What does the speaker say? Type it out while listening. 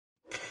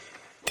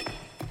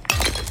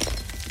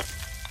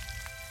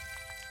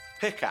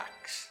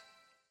Pickaxe.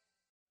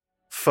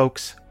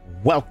 Folks,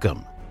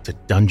 welcome to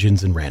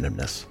Dungeons and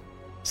Randomness.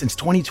 Since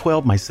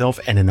 2012, myself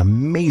and an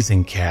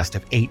amazing cast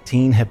of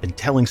 18 have been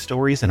telling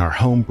stories in our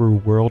homebrew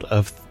world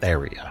of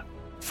Theria.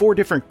 4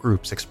 different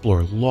groups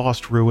explore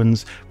lost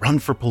ruins, run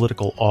for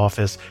political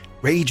office,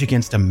 rage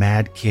against a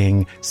mad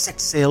king, set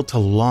sail to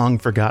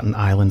long-forgotten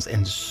islands,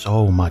 and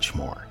so much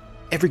more.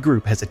 Every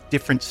group has a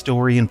different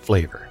story and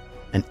flavor,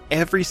 and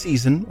every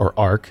season, or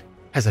arc,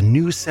 has a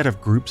new set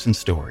of groups and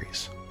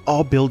stories,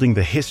 all building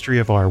the history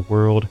of our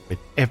world with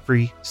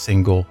every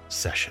single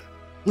session.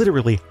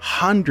 Literally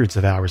hundreds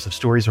of hours of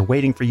stories are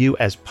waiting for you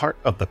as part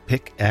of the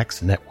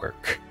Pickaxe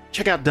Network.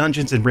 Check out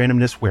Dungeons and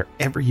Randomness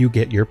wherever you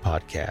get your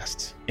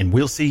podcasts, and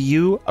we'll see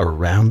you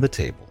around the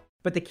table.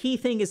 But the key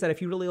thing is that if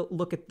you really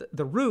look at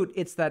the root,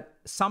 it's that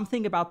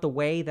something about the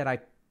way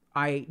that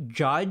I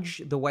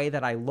judge the way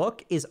that I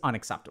look is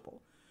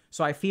unacceptable.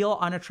 So I feel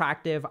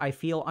unattractive, I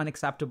feel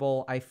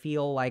unacceptable, I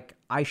feel like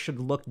I should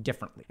look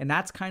differently. And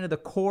that's kind of the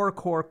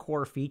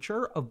core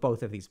feature of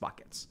both of these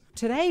buckets.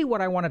 Today,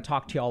 what I want to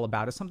talk to you all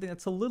about is something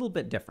that's a little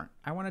bit different.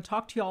 I want to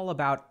talk to you all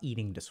about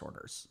eating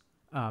disorders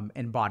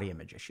and body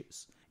image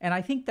issues. And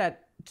I think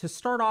that to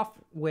start off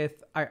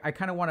with, I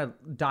kind of want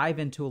to dive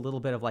into a little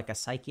bit of like a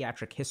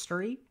psychiatric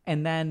history.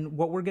 And then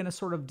what we're going to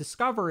sort of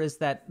discover is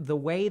that the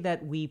way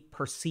that we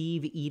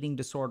perceive eating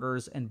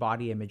disorders and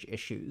body image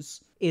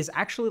issues is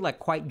actually like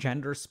quite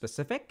gender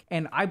specific.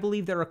 And I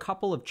believe there are a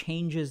couple of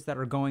changes that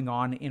are going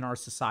on in our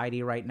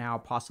society right now,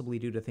 possibly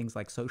due to things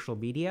like social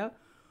media,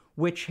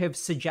 which have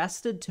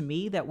suggested to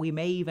me that we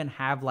may even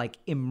have like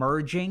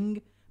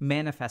emerging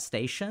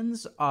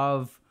manifestations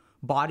of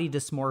body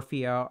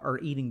dysmorphia or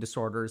eating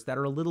disorders that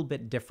are a little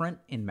bit different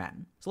in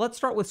men. So let's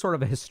start with sort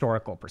of a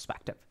historical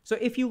perspective. So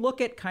if you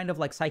look at kind of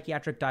like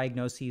psychiatric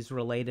diagnoses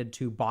related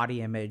to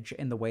body image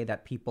and the way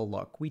that people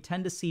look, we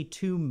tend to see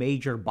 2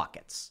 major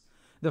buckets.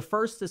 The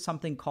first is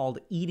something called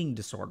eating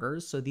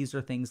disorders. So these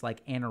are things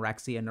like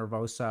anorexia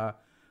nervosa,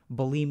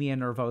 bulimia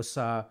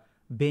nervosa,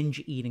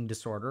 binge eating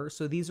disorder.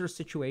 So these are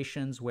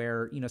situations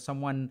where,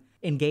 someone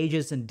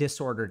engages in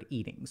disordered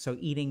eating. So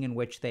eating in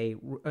which they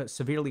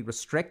severely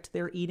restrict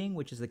their eating,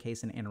 which is the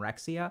case in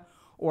anorexia,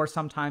 or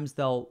sometimes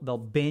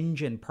they'll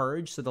binge and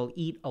purge. So they'll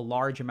eat a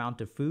large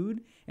amount of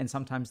food, and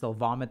sometimes they'll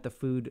vomit the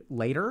food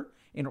later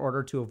in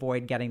order to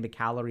avoid getting the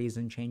calories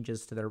and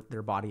changes to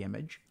their body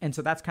image. And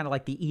so that's kind of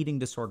like the eating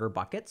disorder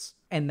buckets.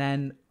 And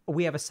then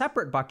we have a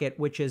separate bucket,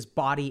 which is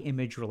body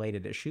image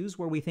related issues,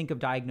 where we think of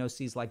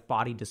diagnoses like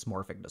body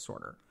dysmorphic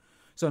disorder.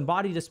 So in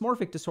body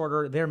dysmorphic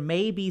disorder, there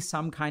may be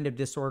some kind of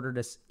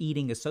disordered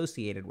eating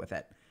associated with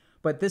it.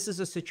 But this is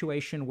a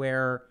situation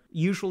where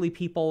usually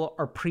people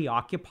are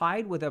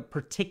preoccupied with a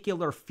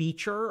particular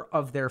feature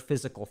of their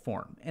physical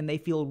form, and they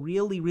feel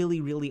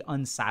really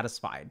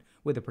unsatisfied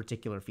with a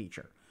particular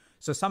feature.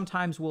 So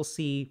sometimes we'll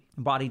see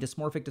body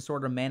dysmorphic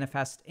disorder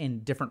manifest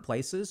in different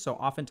places. So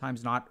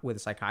oftentimes not with a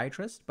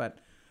psychiatrist, but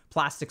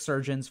plastic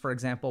surgeons, for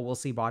example, will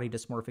see body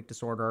dysmorphic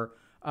disorder.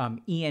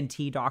 ENT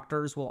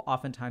doctors will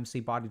oftentimes see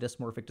body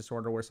dysmorphic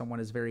disorder where someone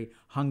is very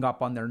hung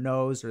up on their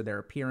nose or their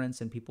appearance,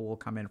 and people will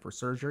come in for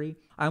surgery.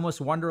 I almost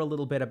wonder a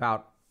little bit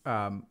about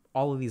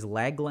all of these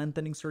leg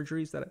lengthening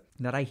surgeries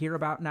that I hear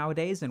about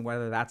nowadays, and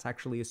whether that's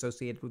actually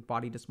associated with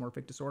body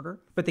dysmorphic disorder.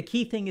 But the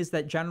key thing is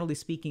that generally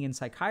speaking in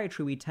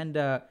psychiatry, we tend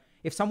to,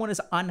 if someone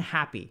is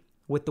unhappy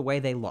with the way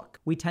they look,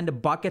 we tend to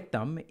bucket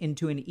them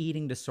into an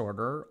eating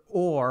disorder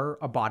or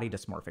a body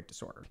dysmorphic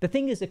disorder. The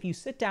thing is, if you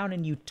sit down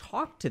and you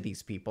talk to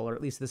these people, or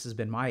at least this has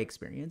been my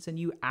experience, and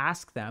you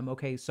ask them,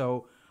 okay,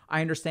 so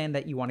I understand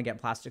that you want to get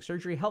plastic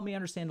surgery. Help me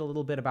understand a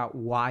little bit about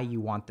why you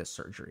want this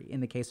surgery in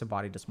the case of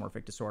body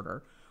dysmorphic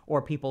disorder,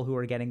 or people who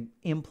are getting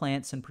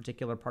implants in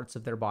particular parts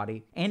of their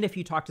body. And if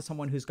you talk to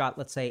someone who's got,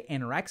 let's say,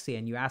 anorexia,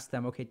 and you ask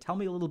them, okay, tell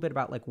me a little bit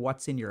about like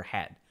what's in your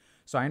head.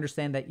 So I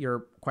understand that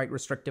you're quite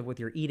restrictive with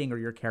your eating, or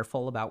you're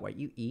careful about what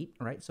you eat,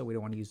 right? So we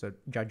don't want to use a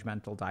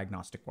judgmental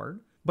diagnostic word.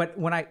 But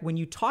when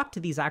you talk to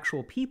these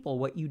actual people,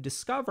 what you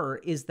discover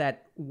is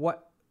that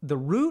what the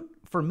root,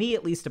 for me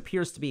at least,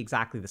 appears to be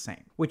exactly the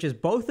same, which is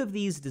both of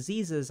these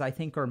diseases, I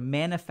think, are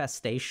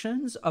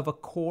manifestations of a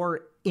core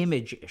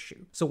image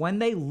issue. So when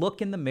they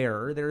look in the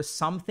mirror, there's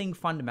something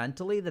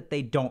fundamentally that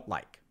they don't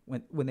like.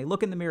 When they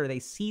look in the mirror, they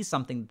see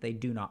something that they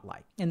do not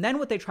like. And then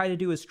what they try to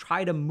do is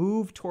try to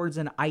move towards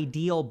an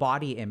ideal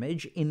body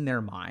image in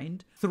their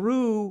mind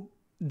through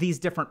these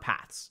different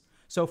paths.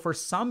 So for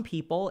some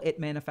people, it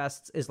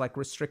manifests as like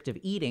restrictive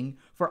eating.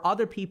 For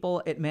other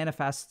people, it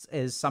manifests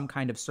as some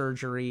kind of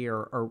surgery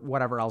or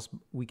whatever else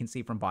we can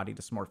see from body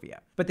dysmorphia.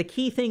 But the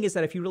key thing is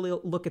that if you really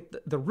look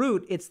at the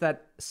root, it's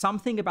that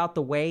something about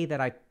the way that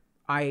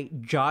I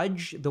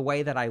judge the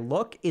way that I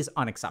look is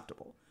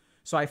unacceptable.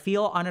 So I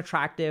feel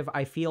unattractive,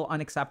 I feel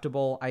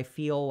unacceptable, I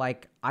feel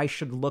like I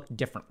should look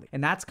differently.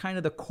 And that's kind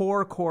of the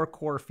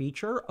core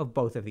feature of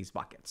both of these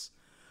buckets.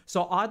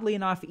 So oddly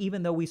enough,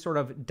 even though we sort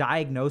of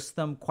diagnose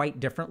them quite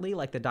differently,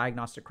 like the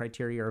diagnostic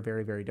criteria are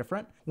very, very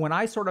different, when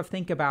I sort of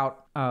think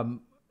about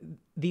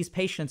these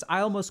patients, I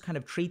almost kind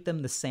of treat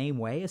them the same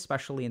way,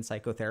 especially in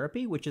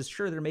psychotherapy, which is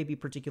sure there may be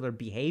particular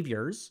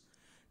behaviors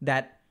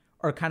that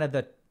are kind of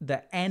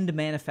the end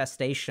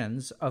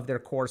manifestations of their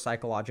core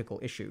psychological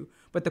issue.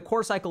 But the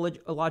core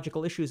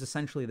psychological issue is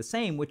essentially the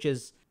same, which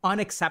is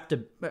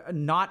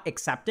not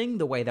accepting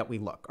the way that we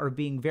look, or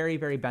being very,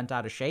 very bent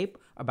out of shape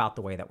about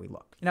the way that we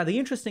look. Now, the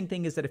interesting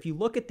thing is that if you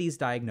look at these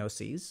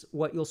diagnoses,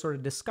 what you'll sort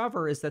of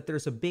discover is that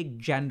there's a big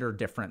gender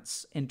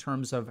difference in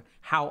terms of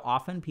how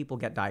often people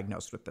get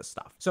diagnosed with this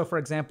stuff. So, for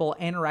example,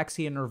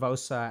 anorexia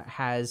nervosa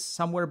has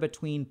somewhere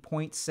between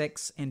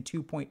 0.6 and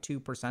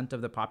 2.2%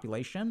 of the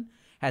population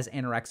has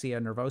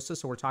anorexia nervosa.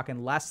 So we're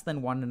talking less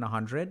than 1 in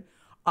 100,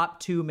 up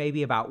to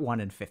maybe about 1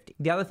 in 50.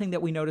 The other thing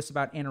that we notice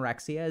about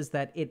anorexia is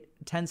that it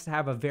tends to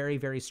have a very,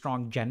 very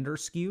strong gender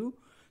skew.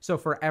 So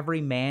for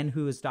every man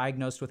who is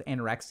diagnosed with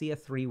anorexia,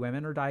 3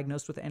 women are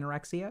diagnosed with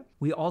anorexia.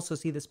 We also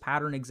see this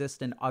pattern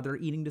exist in other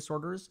eating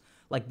disorders,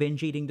 like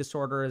binge eating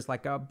disorder is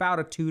like about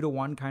a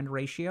 2-to-1 kind of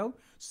ratio.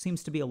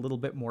 Seems to be a little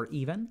bit more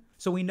even.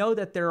 So we know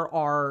that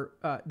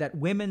that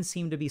women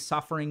seem to be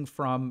suffering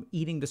from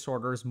eating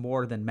disorders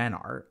more than men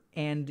are.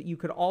 And you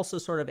could also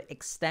sort of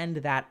extend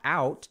that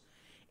out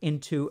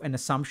into an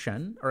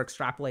assumption, or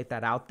extrapolate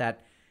that out,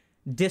 that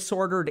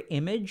disordered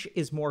image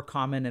is more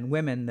common in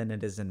women than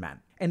it is in men.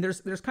 And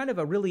there's kind of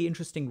a really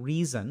interesting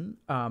reason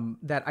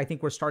that I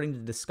think we're starting to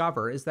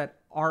discover, is that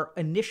our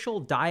initial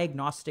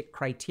diagnostic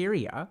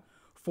criteria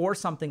for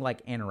something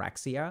like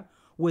anorexia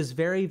was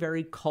very,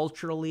 very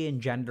culturally and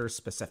gender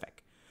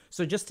specific.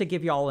 So just to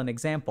give you all an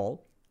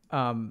example,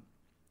 so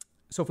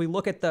if we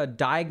look at the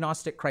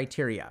diagnostic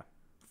criteria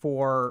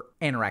for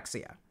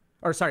anorexia,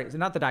 or sorry,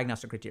 not the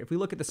diagnostic criteria. If we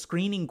look at the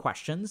screening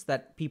questions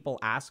that people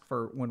ask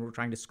for when we're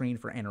trying to screen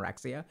for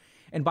anorexia,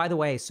 and by the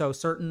way, so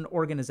certain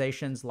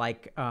organizations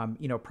like,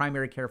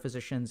 primary care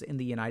physicians in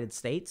the United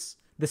States,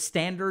 the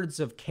standards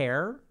of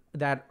care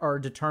that are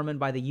determined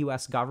by the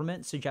U.S.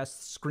 government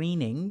suggest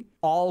screening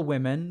all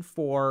women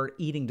for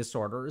eating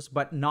disorders,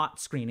 but not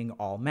screening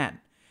all men.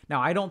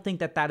 Now, I don't think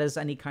that that is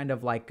any kind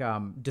of like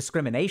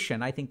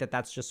discrimination. I think that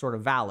that's just sort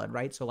of valid,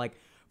 right? So like,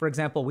 for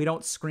example, we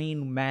don't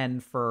screen men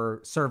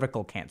for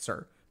cervical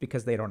cancer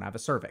because they don't have a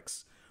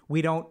cervix.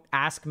 We don't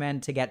ask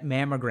men to get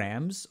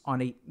mammograms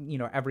on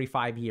every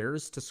 5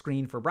 years to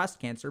screen for breast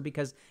cancer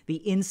because the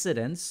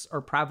incidence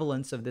or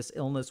prevalence of this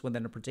illness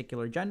within a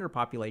particular gender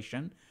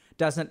population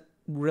doesn't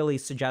really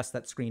suggest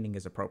that screening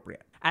is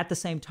appropriate. At the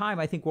same time,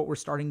 I think what we're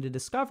starting to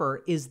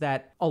discover is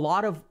that a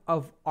lot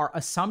of our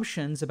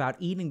assumptions about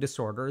eating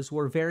disorders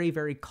were very,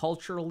 very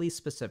culturally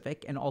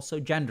specific and also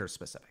gender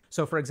specific.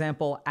 So for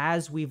example,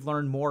 as we've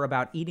learned more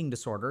about eating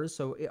disorders,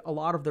 so a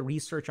lot of the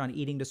research on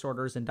eating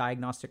disorders and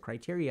diagnostic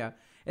criteria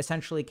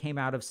essentially came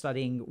out of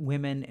studying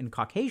women and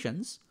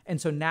Caucasians.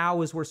 And so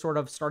now as we're sort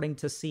of starting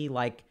to see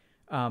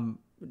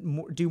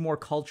do more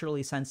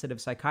culturally sensitive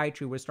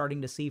psychiatry, we're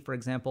starting to see, for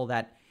example,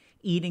 that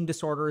eating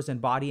disorders and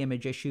body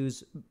image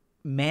issues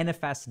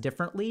manifest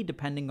differently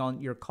depending on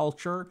your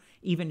culture,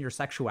 even your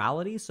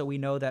sexuality. So we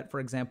know that,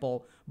 for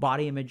example,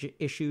 body image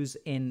issues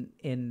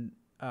in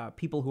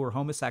people who are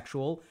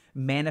homosexual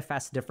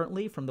manifest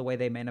differently from the way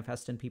they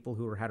manifest in people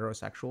who are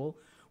heterosexual.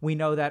 We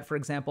know that, for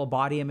example,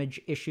 body image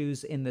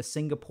issues in the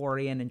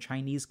Singaporean and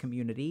Chinese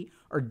community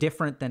are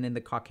different than in the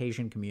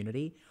Caucasian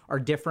community, are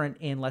different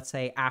in, let's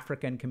say,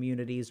 African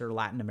communities or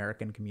Latin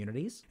American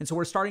communities. And so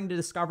we're starting to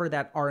discover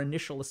that our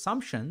initial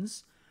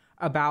assumptions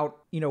about,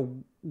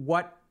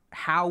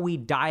 how we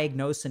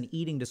diagnose an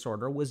eating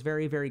disorder was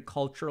very, very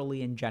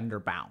culturally and gender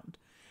bound.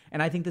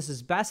 And I think this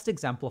is best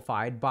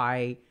exemplified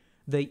by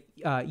the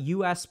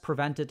U.S.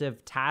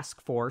 Preventative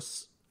Task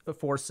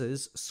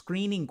Force's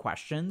screening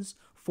questions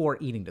for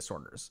eating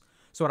disorders.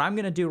 So what I'm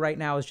going to do right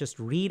now is just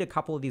read a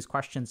couple of these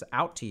questions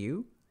out to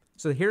you.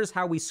 So here's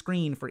how we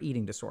screen for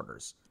eating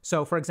disorders.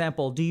 So for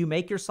example, do you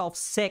make yourself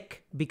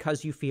sick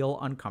because you feel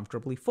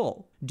uncomfortably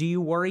full? Do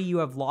you worry you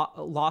have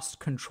lost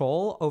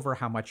control over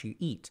how much you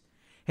eat?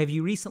 Have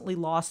you recently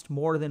lost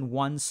more than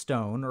 1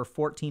 stone or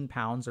 14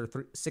 pounds or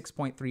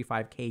 6.35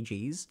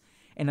 kgs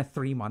in a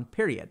 3-month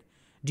period?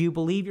 Do you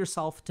believe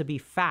yourself to be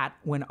fat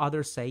when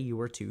others say you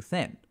are too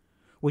thin?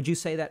 Would you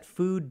say that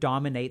food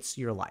dominates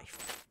your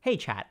life? Hey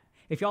chat,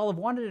 if y'all have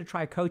wanted to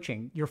try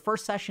coaching, your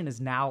first session is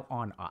now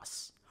on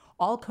us.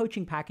 All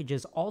coaching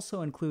packages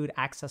also include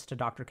access to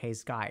Dr.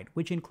 K's guide,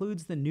 which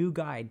includes the new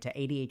guide to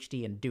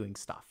ADHD and doing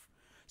stuff.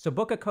 So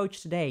book a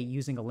coach today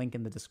using a link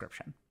in the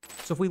description.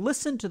 So if we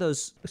listen to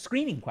those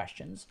screening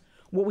questions,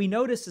 what we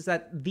notice is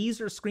that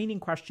these are screening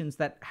questions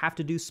that have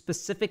to do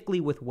specifically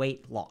with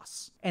weight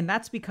loss. And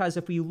that's because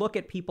if we look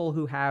at people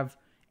who have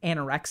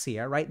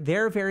anorexia, right,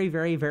 they're very,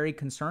 very, very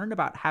concerned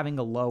about having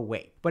a low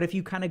weight. But if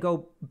you kind of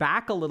go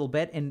back a little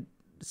bit and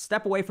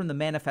step away from the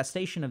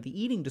manifestation of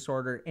the eating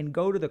disorder and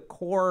go to the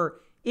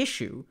core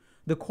issue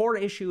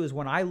is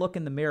when I look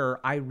in the mirror,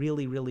 I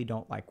really, really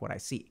don't like what I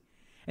see.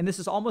 And this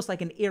is almost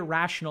like an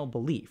irrational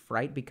belief,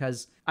 right?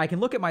 Because I can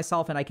look at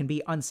myself and I can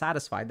be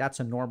unsatisfied. That's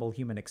a normal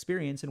human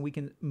experience. And we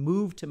can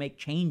move to make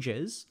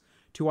changes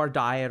to our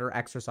diet or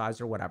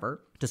exercise or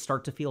whatever to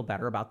start to feel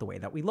better about the way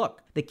that we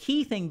look. The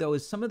key thing, though,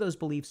 is some of those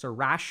beliefs are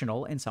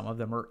rational and some of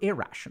them are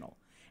irrational.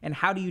 And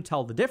how do you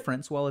tell the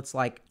difference? Well, it's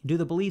like, do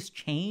the beliefs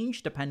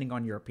change depending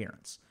on your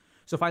appearance?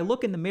 So if I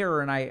look in the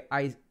mirror and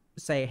I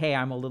say, hey,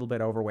 I'm a little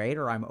bit overweight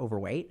or I'm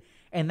overweight,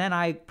 and then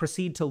I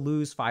proceed to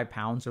lose 5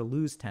 pounds or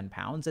lose 10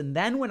 pounds. And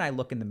then when I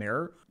look in the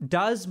mirror,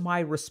 does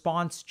my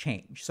response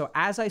change? So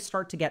as I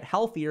start to get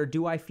healthier,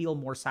 do I feel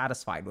more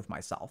satisfied with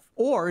myself?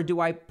 Or do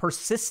I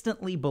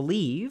persistently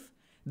believe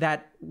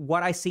that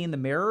what I see in the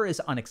mirror is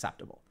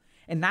unacceptable?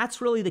 And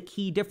that's really the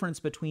key difference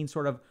between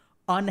sort of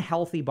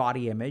unhealthy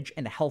body image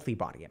and healthy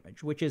body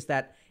image, which is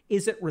that,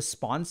 is it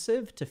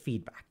responsive to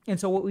feedback? And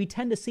so what we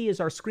tend to see is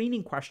our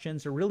screening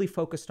questions are really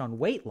focused on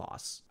weight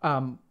loss.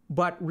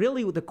 But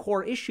really the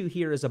core issue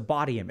here is a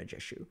body image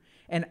issue.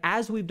 And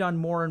as we've done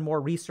more and more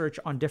research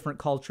on different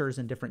cultures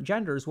and different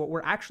genders, what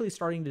we're actually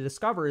starting to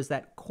discover is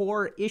that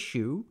core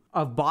issue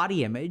of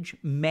body image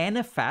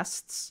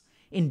manifests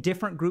in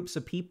different groups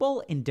of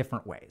people in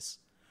different ways.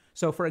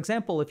 So for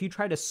example, if you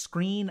try to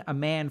screen a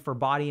man for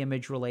body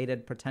image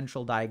related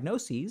potential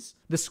diagnoses,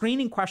 the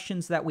screening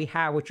questions that we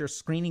have, which are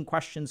screening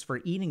questions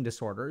for eating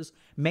disorders,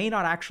 may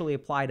not actually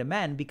apply to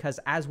men because,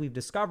 as we've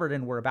discovered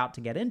and we're about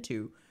to get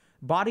into,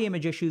 body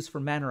image issues for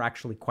men are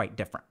actually quite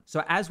different.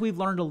 So as we've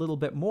learned a little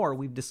bit more,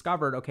 we've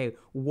discovered, okay,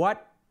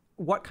 what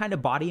kind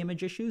of body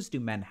image issues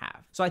do men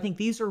have? So I think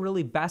these are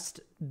really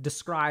best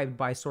described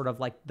by sort of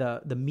like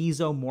the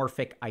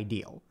mesomorphic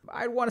ideal.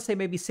 I want to say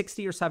maybe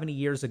 60 or 70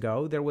 years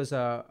ago, there was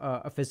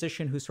a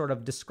physician who sort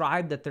of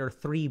described that there are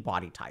 3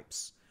 body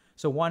types.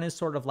 So one is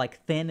sort of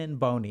like thin and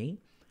bony.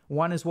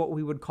 One is what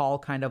we would call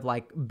kind of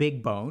like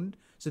big boned.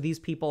 So these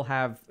people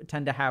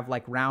tend to have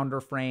like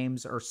rounder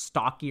frames or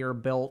stockier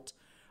built,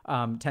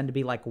 tend to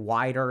be like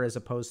wider as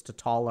opposed to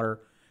taller.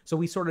 So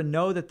we sort of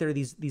know that there are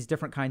these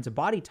different kinds of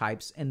body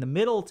types. And the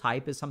middle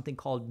type is something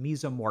called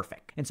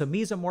mesomorphic. And so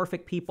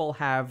mesomorphic people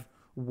have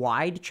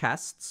wide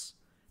chests,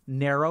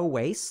 narrow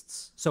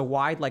waists, so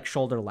wide like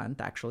shoulder length,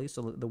 actually.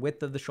 So the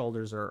width of the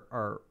shoulders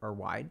are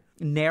wide.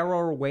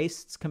 Narrower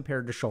waists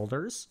compared to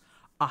shoulders.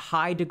 A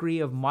high degree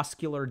of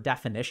muscular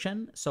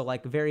definition, so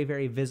like very,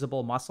 very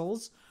visible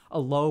muscles. A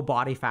low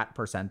body fat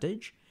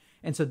percentage.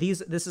 And so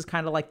this is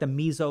kind of like the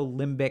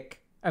mesomorphic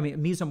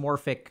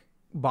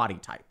body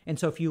type. And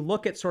so if you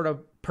look at sort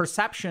of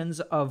perceptions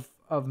of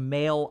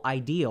male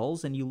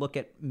ideals and you look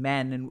at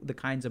men and the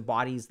kinds of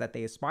bodies that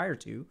they aspire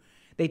to,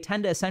 they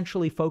tend to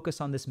essentially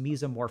focus on this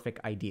mesomorphic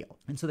ideal.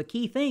 And so the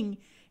key thing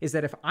is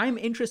that if I'm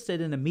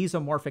interested in a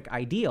mesomorphic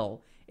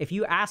ideal, if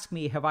you ask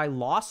me, have I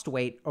lost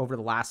weight over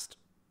the last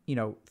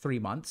 3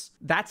 months,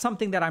 that's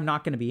something that I'm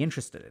not going to be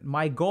interested in.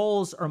 My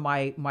goals or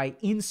my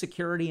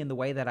insecurity in the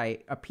way that I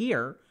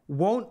appear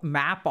won't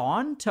map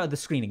on to the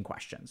screening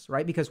questions,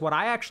 right? Because what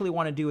I actually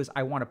want to do is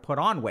I want to put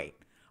on weight.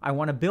 I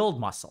want to build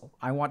muscle.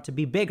 I want to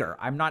be bigger.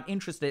 I'm not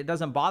interested. It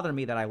doesn't bother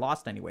me that I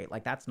lost any weight.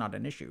 Like, that's not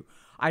an issue.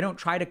 I don't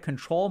try to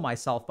control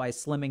myself by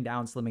slimming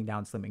down, slimming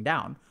down, slimming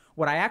down.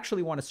 What I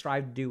actually want to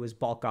strive to do is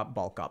bulk up,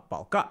 bulk up,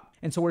 bulk up.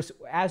 And so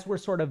as we're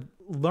sort of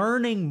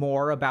learning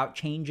more about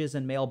changes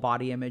in male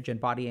body image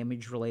and body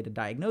image related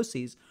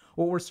diagnoses,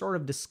 what we're sort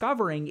of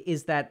discovering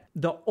is that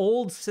the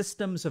old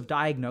systems of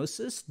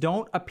diagnosis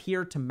don't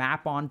appear to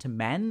map onto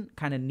men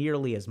kind of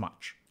nearly as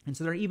much. And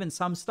so there are even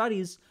some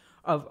studies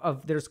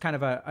of there's kind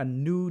of a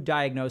new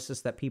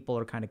diagnosis that people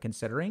are kind of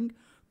considering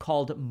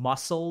called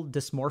muscle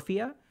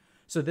dysmorphia.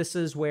 So this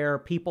is where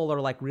people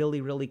are like really,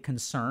 really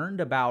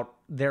concerned about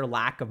their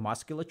lack of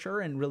musculature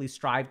and really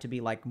strive to be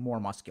like more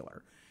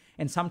muscular.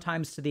 And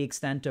sometimes to the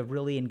extent of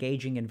really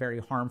engaging in very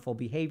harmful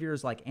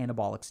behaviors like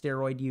anabolic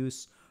steroid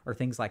use or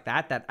things like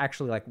that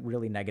actually like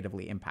really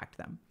negatively impact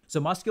them. So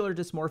muscular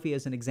dysmorphia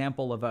is an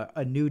example of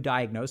a new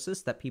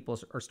diagnosis that people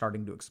are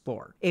starting to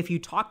explore. If you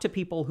talk to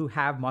people who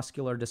have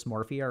muscular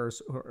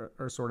dysmorphia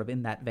or sort of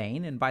in that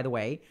vein, and by the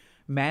way,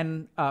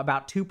 men,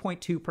 about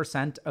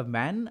 2.2% of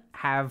men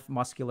have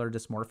muscular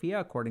dysmorphia,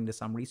 according to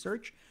some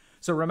research.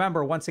 So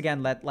remember, once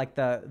again, like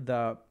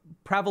the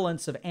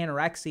prevalence of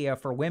anorexia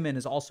for women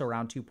is also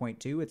around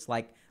 2.2. It's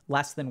like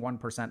less than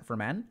 1% for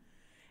men.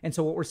 And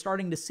so what we're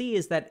starting to see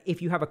is that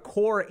if you have a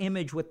core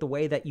image with the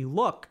way that you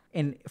look,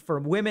 and for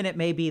women, it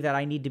may be that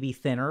I need to be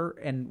thinner,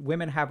 and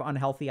women have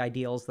unhealthy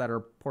ideals that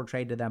are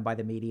portrayed to them by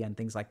the media and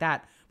things like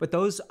that. But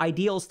those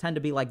ideals tend to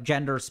be like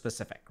gender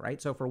specific,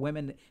 right? So for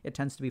women, it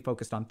tends to be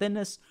focused on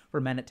thinness. For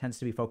men, it tends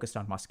to be focused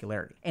on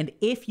muscularity. And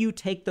if you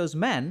take those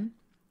men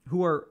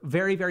who are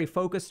very, very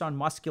focused on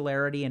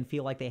muscularity and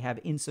feel like they have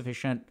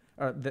insufficient,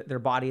 or their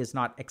body is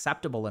not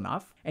acceptable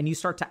enough, and you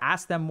start to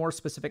ask them more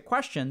specific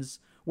questions,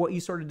 what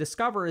you sort of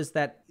discover is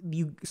that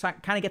you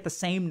kind of get the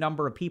same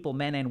number of people,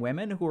 men and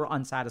women, who are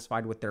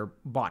unsatisfied with their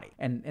body.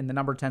 And the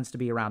number tends to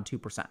be around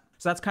 2%. So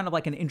that's kind of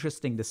like an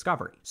interesting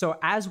discovery. So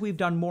as we've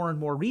done more and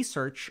more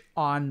research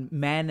on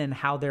men and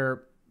how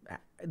their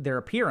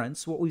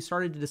appearance, what we've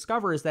started to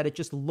discover is that it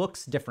just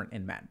looks different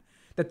in men.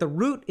 That the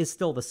root is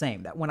still the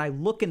same. That when I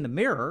look in the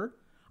mirror,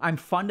 I'm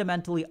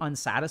fundamentally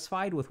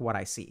unsatisfied with what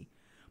I see.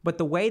 But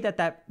the way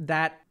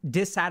that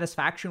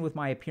dissatisfaction with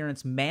my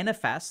appearance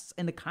manifests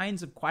and the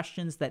kinds of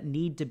questions that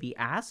need to be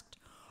asked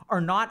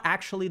are not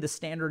actually the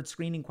standard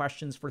screening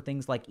questions for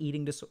things like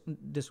eating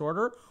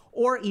disorder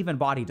or even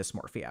body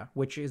dysmorphia,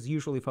 which is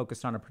usually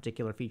focused on a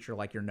particular feature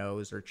like your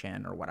nose or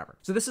chin or whatever.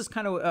 So this is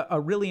kind of a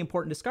really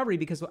important discovery,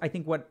 because I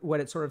think what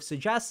it sort of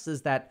suggests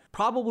is that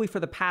probably for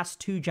the past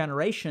 2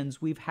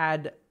 generations, we've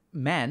had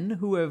men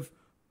who have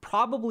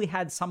probably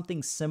had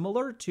something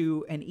similar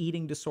to an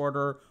eating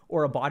disorder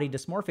or a body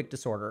dysmorphic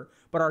disorder,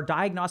 but our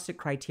diagnostic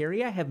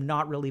criteria have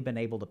not really been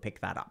able to pick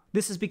that up.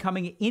 This is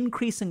becoming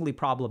increasingly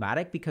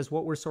problematic because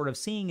what we're sort of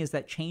seeing is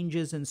that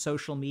changes in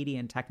social media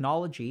and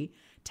technology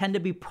tend to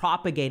be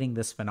propagating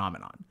this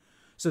phenomenon.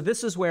 So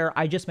this is where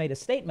I just made a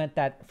statement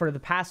that for the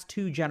past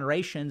 2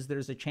 generations,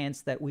 there's a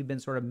chance that we've been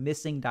sort of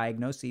missing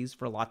diagnoses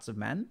for lots of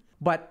men.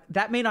 But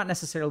that may not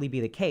necessarily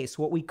be the case.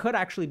 What we could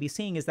actually be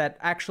seeing is that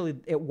actually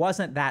it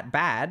wasn't that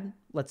bad,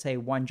 let's say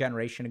 1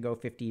 generation ago,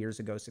 50 years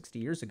ago, 60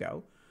 years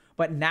ago.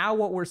 But now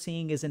what we're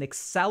seeing is an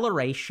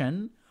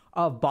acceleration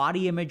of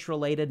body image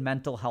related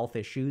mental health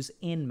issues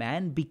in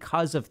men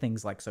because of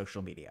things like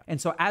social media.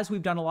 And so as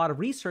we've done a lot of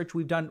research,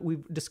 we've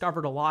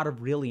discovered a lot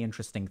of really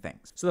interesting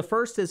things. So the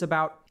first is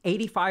about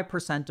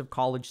 85% of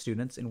college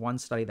students in one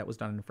study that was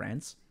done in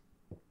France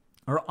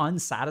are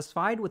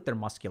unsatisfied with their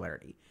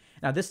muscularity.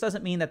 Now, this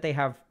doesn't mean that they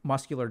have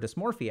muscular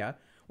dysmorphia.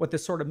 What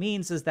this sort of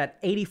means is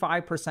that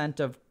 85%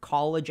 of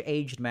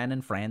college-aged men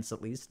in France,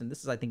 at least, and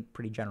this is, I think,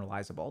 pretty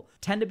generalizable,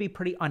 tend to be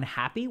pretty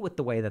unhappy with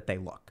the way that they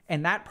look.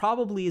 And that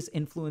probably is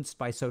influenced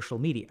by social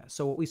media.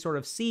 So what we sort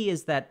of see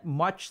is that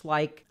much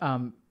like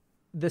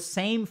the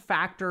same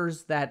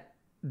factors that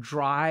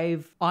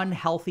drive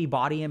unhealthy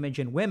body image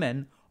in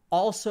women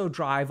also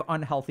drive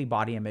unhealthy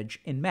body image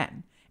in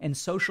men. And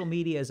social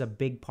media is a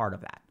big part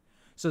of that.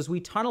 So as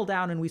we tunnel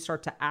down and we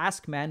start to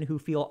ask men who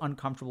feel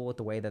uncomfortable with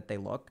the way that they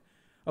look,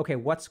 okay,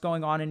 what's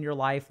going on in your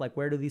life? Like,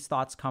 where do these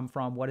thoughts come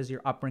from? What has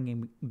your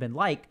upbringing been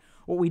like?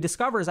 What we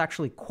discover is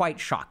actually quite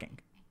shocking.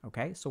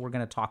 Okay, so we're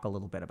going to talk a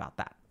little bit about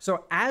that.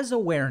 So as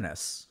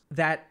awareness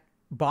that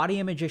body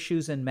image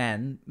issues in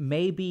men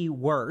may be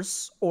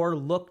worse or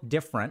look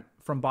different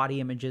from body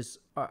images,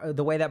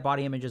 the way that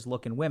body images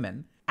look in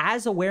women,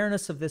 as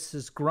awareness of this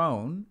has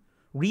grown,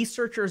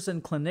 researchers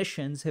and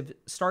clinicians have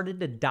started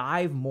to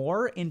dive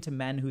more into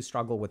men who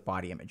struggle with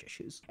body image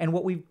issues. And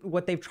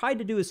what they've tried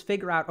to do is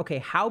figure out, okay,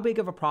 how big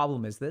of a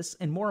problem is this?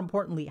 And more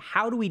importantly,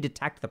 how do we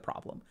detect the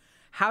problem?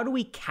 How do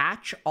we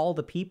catch all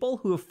the people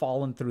who have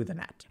fallen through the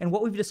net? And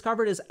what we've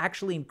discovered is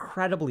actually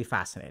incredibly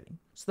fascinating.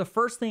 So the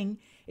first thing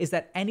is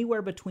that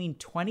anywhere between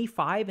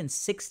 25 and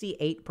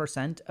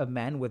 68% of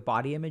men with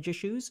body image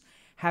issues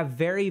have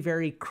very,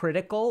 very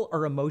critical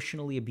or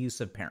emotionally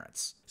abusive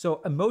parents.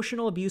 So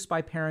emotional abuse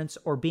by parents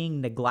or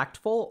being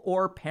neglectful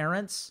or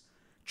parents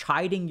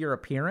chiding your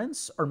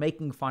appearance or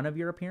making fun of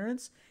your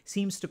appearance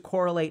seems to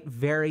correlate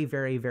very,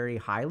 very, very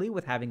highly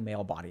with having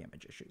male body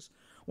image issues.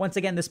 Once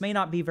again, this may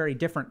not be very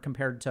different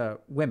compared to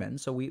women.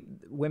 So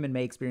women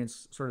may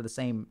experience sort of the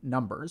same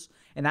numbers,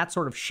 and that's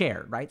sort of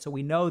shared, right? So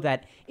we know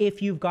that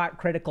if you've got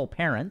critical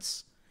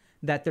parents,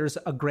 that there's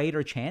a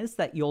greater chance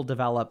that you'll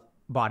develop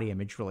body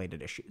image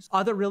related issues.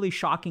 Other really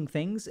shocking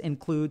things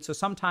include, so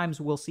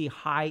sometimes we'll see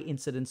high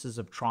incidences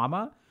of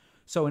trauma.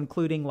 So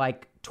including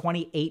like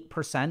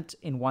 28%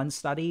 in one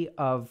study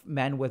of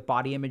men with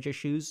body image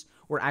issues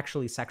were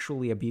actually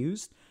sexually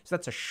abused. So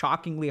that's a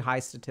shockingly high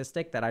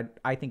statistic that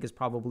I think is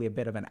probably a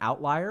bit of an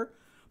outlier.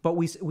 But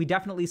we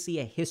definitely see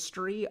a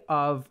history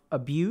of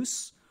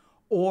abuse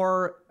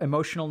or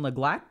emotional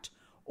neglect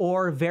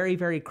or very,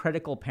 very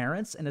critical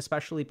parents, and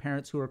especially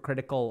parents who are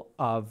critical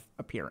of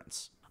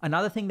appearance.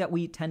 Another thing that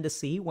we tend to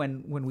see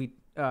when we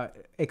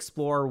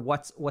explore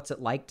what's it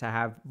like to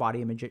have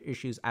body image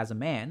issues as a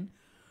man,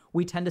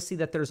 we tend to see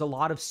that there's a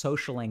lot of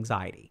social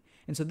anxiety.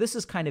 And so this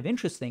is kind of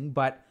interesting,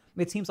 but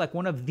it seems like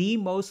one of the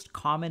most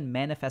common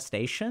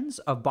manifestations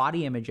of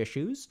body image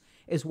issues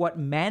is what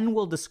men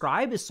will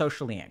describe as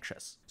socially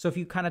anxious. So if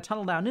you kind of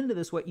tunnel down into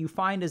this, what you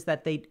find is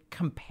that they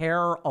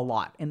compare a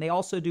lot, and they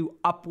also do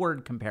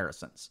upward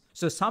comparisons.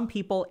 So some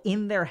people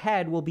in their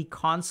head will be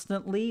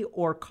constantly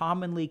or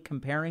commonly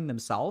comparing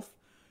themselves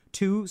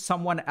to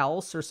someone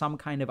else or some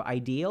kind of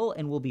ideal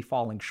and will be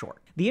falling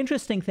short. The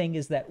interesting thing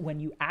is that when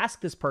you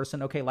ask this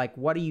person, okay, like,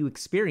 what do you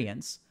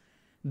experience?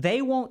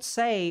 They won't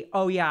say,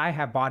 oh yeah, I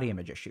have body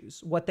image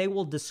issues. What they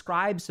will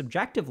describe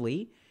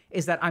subjectively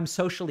is that I'm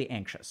socially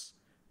anxious.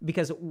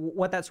 Because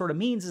what that sort of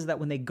means is that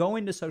when they go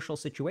into social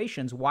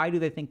situations, why do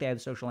they think they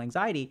have social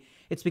anxiety?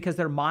 It's because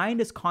their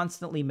mind is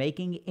constantly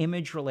making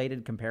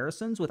image-related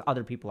comparisons with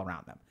other people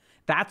around them.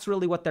 That's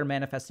really what their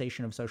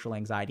manifestation of social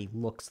anxiety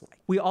looks like.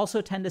 We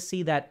also tend to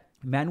see that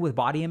men with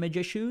body image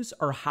issues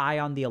are high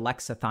on the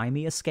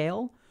alexithymia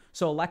scale.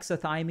 So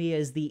alexithymia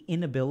is the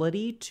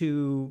inability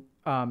to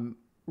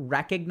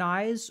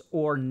recognize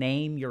or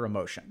name your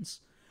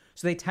emotions.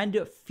 So they tend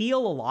to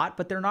feel a lot,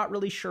 but they're not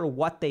really sure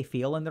what they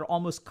feel, and they're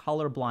almost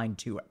colorblind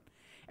to it.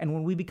 And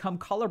when we become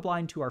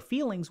colorblind to our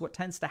feelings, what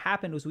tends to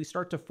happen is we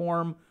start to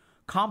form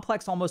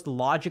complex, almost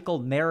logical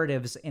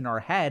narratives in our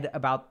head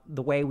about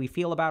the way we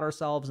feel about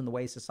ourselves and the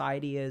way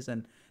society is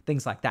and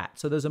things like that.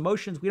 So those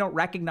emotions, we don't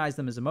recognize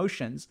them as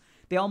emotions.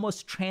 They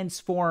almost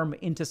transform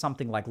into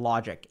something like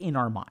logic in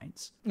our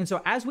minds. And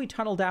so as we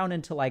tunnel down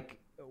into like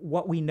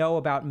what we know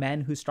about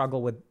men who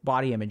struggle with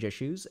body image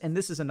issues, and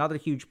this is another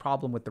huge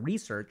problem with the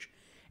research,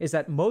 is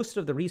that most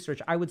of the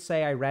research, I would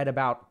say I read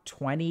about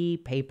 20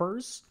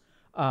 papers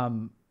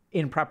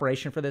in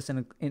preparation for this,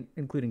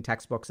 including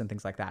textbooks and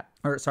things like that.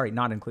 Or sorry,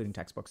 not including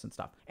textbooks and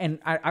stuff. And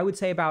I would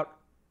say about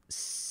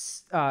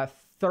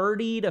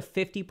 30 to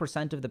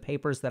 50% of the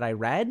papers that I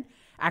read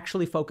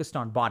actually focused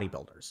on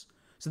bodybuilders.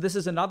 So this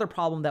is another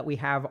problem that we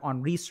have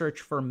on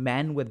research for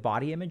men with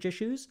body image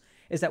issues,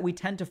 is that we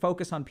tend to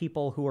focus on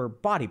people who are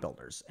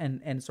bodybuilders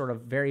and sort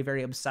of very,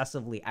 very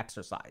obsessively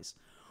exercise.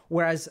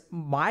 Whereas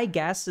my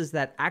guess is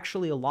that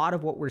actually a lot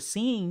of what we're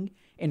seeing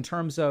in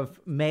terms of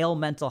male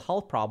mental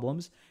health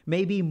problems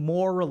may be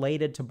more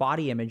related to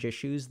body image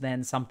issues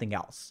than something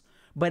else.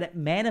 But it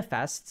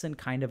manifests in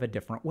kind of a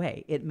different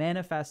way. It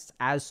manifests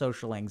as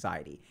social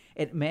anxiety.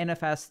 It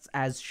manifests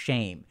as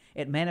shame.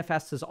 It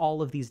manifests as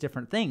all of these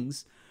different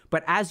things.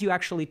 But as you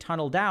actually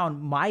tunnel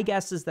down, my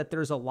guess is that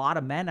there's a lot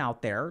of men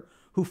out there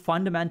who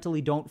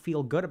fundamentally don't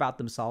feel good about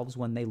themselves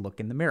when they look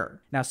in the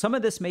mirror. Now, some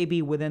of this may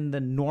be within the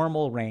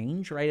normal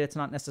range, right? It's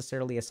not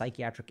necessarily a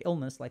psychiatric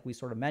illness, like we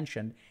sort of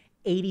mentioned.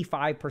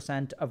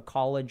 85% of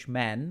college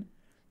men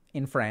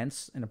in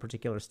France, in a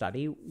particular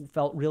study,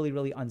 felt really,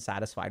 really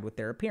unsatisfied with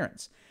their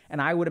appearance.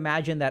 And I would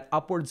imagine that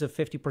upwards of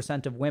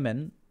 50% of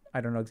women, I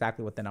don't know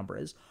exactly what the number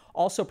is,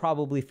 also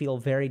probably feel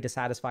very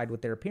dissatisfied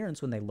with their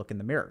appearance when they look in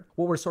the mirror.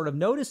 What we're sort of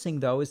noticing,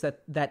 though, is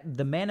that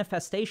the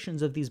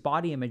manifestations of these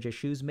body image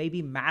issues may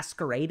be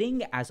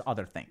masquerading as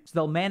other things.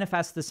 They'll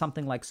manifest as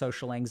something like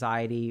social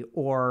anxiety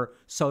or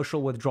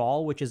social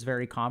withdrawal, which is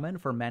very common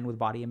for men with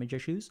body image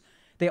issues.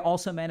 They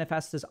also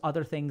manifest as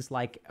other things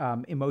like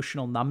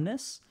emotional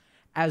numbness,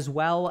 as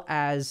well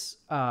as,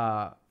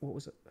 what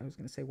was it? I was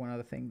going to say one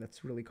other thing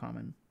that's really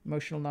common.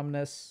 Emotional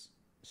numbness,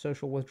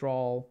 social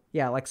withdrawal.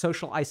 Yeah, like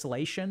social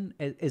isolation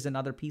is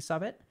another piece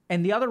of it.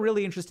 And the other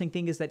really interesting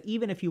thing is that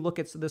even if you look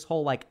at this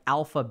whole like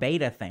alpha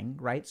beta thing,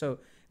 right? So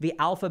the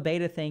alpha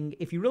beta thing,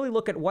 if you really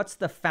look at what's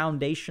the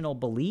foundational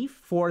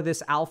belief for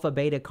this alpha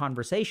beta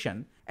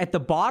conversation, at the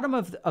bottom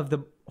of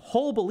the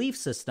whole belief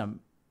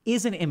system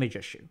is an image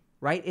issue,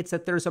 right? It's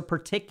that there's a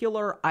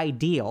particular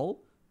ideal.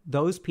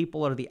 Those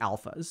people are the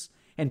alphas.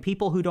 And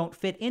people who don't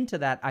fit into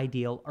that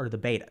ideal are the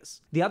betas.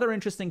 The other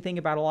interesting thing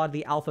about a lot of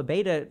the alpha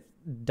beta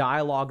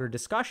dialogue or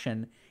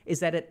discussion is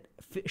that it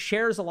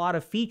shares a lot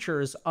of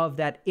features of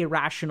that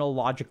irrational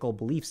logical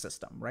belief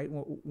system, right?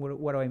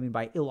 What do I mean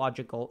by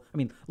illogical? I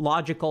mean,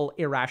 logical,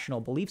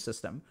 irrational belief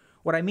system.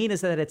 What I mean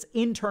is that it's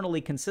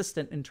internally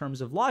consistent in terms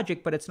of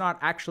logic, but it's not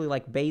actually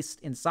like based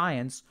in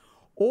science,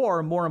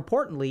 or more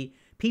importantly,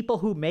 people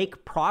who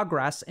make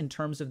progress in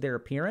terms of their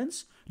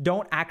appearance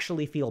don't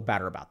actually feel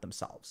better about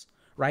themselves,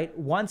 right?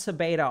 Once a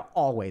beta,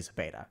 always a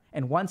beta.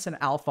 And once an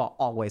alpha,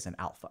 always an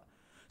alpha.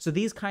 So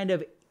these kind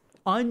of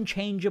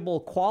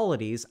unchangeable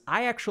qualities,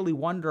 I actually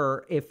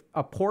wonder if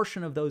a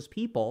portion of those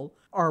people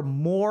are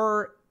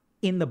more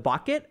in the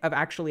bucket of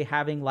actually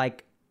having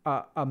like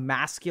a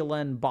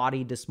masculine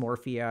body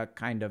dysmorphia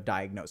kind of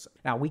diagnosis.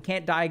 Now, we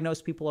can't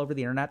diagnose people over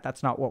the internet.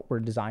 That's not what we're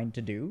designed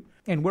to do.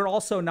 And we're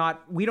also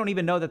we don't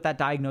even know that that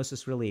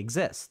diagnosis really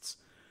exists.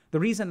 The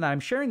reason that I'm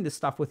sharing this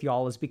stuff with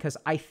y'all is because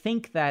I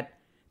think that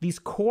these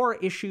core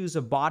issues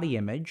of body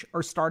image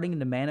are starting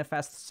to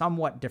manifest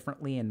somewhat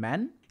differently in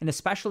men. And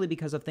especially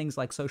because of things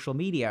like social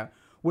media,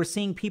 we're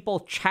seeing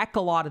people check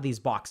a lot of these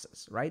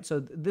boxes, right?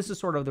 So this is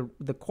sort of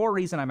the core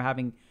reason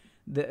I'm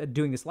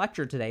doing this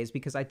lecture today, is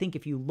because I think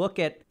if you look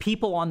at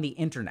people on the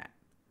internet,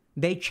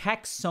 they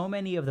check so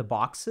many of the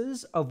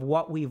boxes of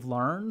what we've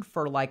learned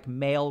for like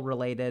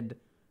male-related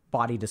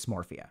body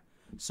dysmorphia.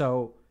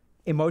 So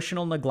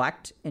emotional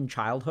neglect in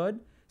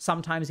childhood,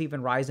 sometimes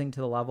even rising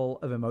to the level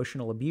of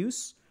emotional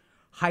abuse,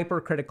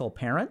 hypercritical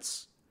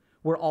parents.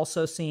 We're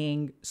also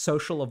seeing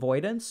social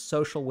avoidance,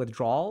 social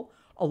withdrawal,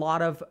 a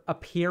lot of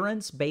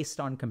appearance based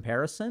on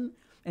comparison,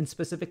 and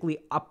specifically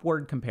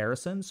upward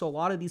comparison. So a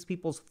lot of these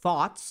people's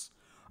thoughts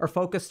are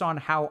focused on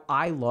how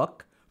I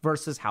look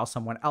versus how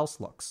someone else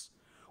looks.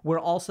 We're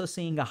also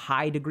seeing a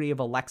high degree of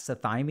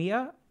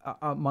alexithymia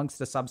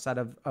amongst a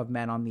subset of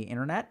men on the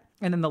internet.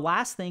 And then the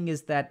last thing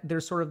is that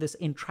there's sort of this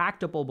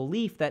intractable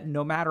belief that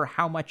no matter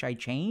how much I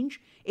change,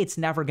 it's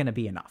never going to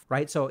be enough,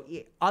 right? So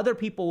other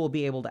people will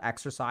be able to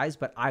exercise,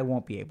 but I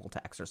won't be able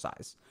to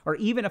exercise. Or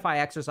even if I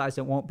exercise,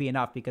 it won't be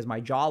enough because my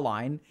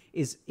jawline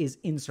is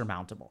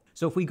insurmountable.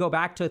 So if we go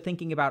back to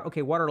thinking about,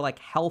 okay, what are like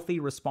healthy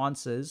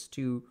responses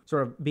to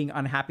sort of being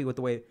unhappy with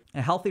the way,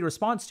 a healthy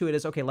response to it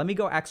is, okay, let me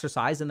go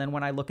exercise. And then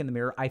when I look in the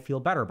mirror, I feel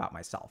better about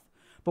myself.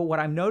 But what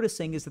I'm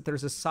noticing is that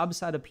there's a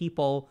subset of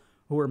people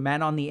who are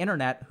men on the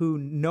internet who,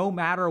 no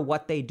matter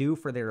what they do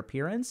for their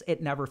appearance,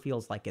 it never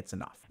feels like it's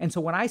enough. And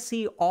so when I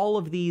see all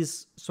of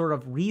these sort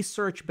of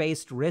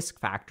research-based risk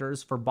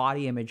factors for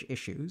body image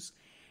issues,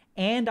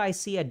 and I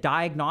see a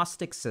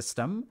diagnostic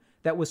system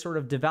that was sort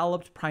of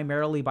developed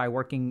primarily by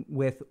working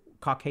with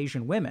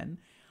Caucasian women,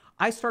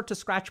 I start to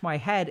scratch my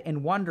head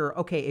and wonder,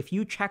 okay, if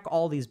you check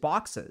all these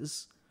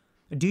boxes,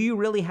 do you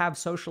really have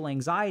social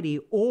anxiety?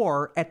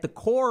 Or at the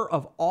core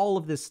of all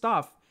of this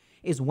stuff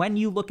is when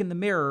you look in the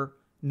mirror,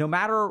 no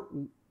matter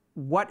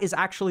what is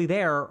actually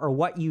there or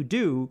what you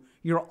do,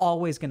 you're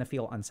always going to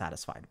feel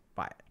unsatisfied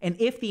by it. And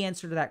if the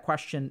answer to that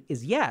question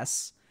is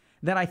yes,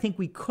 then I think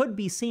we could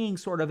be seeing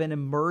sort of an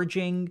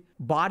emerging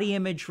body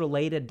image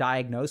related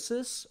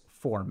diagnosis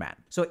for men.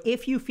 So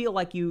if you feel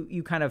like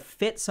you kind of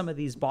fit some of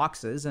these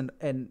boxes,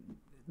 and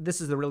this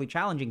is the really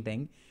challenging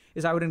thing,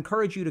 is I would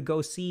encourage you to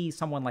go see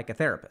someone like a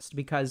therapist,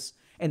 because,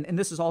 and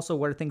this is also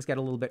where things get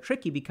a little bit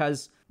tricky,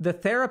 because the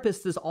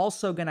therapist is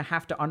also going to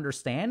have to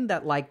understand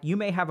that like you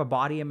may have a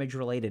body image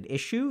related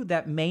issue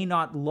that may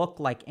not look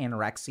like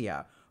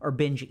anorexia or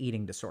binge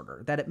eating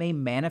disorder, that it may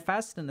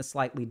manifest in a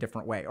slightly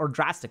different way or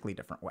drastically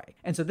different way.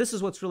 And so this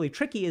is what's really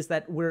tricky, is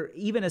that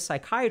even as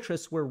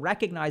psychiatrists, we're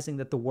recognizing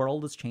that the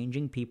world is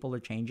changing, people are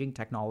changing,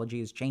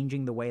 technology is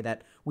changing the way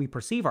that we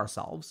perceive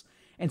ourselves.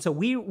 And so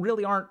we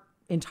really aren't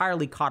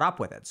entirely caught up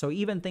with it. So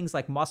even things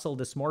like muscle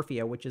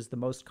dysmorphia, which is the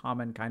most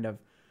common kind of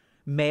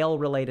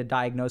male-related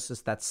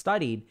diagnosis that's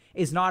studied,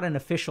 is not an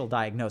official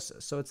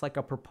diagnosis. So it's like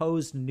a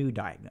proposed new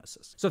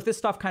diagnosis. So if this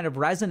stuff kind of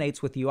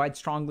resonates with you, I'd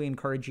strongly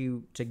encourage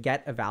you to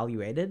get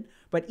evaluated.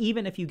 But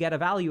even if you get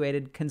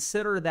evaluated,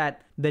 consider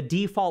that the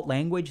default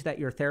language that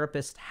your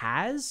therapist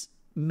has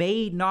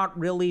may not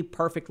really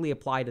perfectly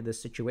apply to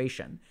this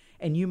situation.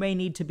 And you may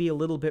need to be a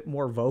little bit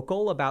more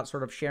vocal about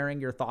sort of sharing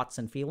your thoughts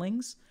and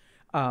feelings,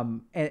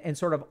 and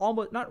sort of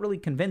almost not really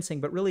convincing,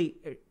 but really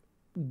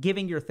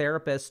giving your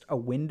therapist a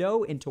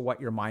window into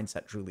what your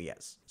mindset truly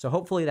is. So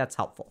hopefully that's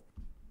helpful.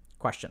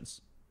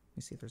 Questions? Let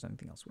me see if there's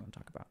anything else we want to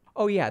talk about.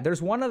 Oh yeah,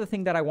 there's one other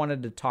thing that I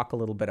wanted to talk a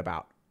little bit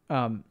about.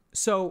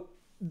 So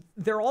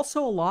there are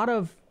also a lot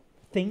of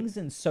things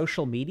in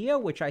social media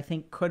which I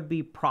think could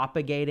be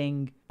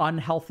propagating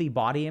unhealthy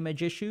body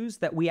image issues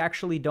that we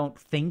actually don't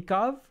think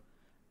of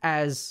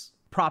as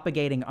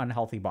propagating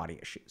unhealthy body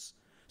issues.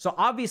 So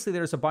obviously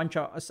there's a bunch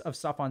of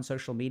stuff on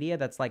social media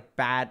that's like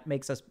bad,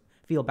 makes us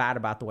feel bad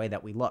about the way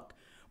that we look.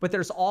 But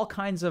there's all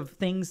kinds of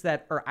things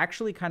that are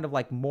actually kind of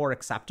like more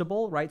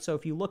acceptable, right? So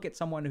if you look at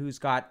someone who's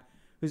got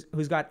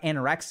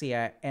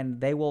anorexia, and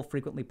they will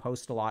frequently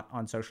post a lot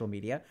on social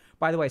media.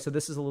 By the way, so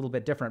this is a little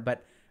bit different,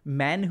 but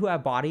men who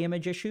have body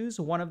image issues,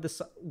 one of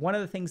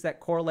the things that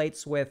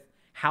correlates with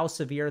how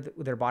severe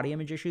their body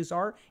image issues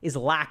are is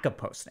lack of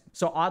posting.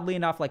 So oddly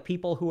enough, like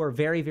people who are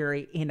very,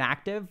 very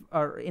inactive,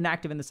 or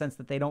inactive in the sense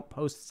that they don't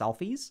post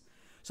selfies.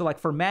 So like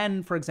for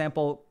men, for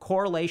example,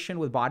 correlation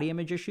with body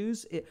image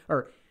issues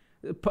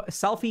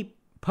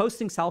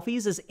posting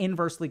selfies is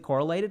inversely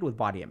correlated with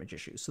body image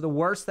issues. So the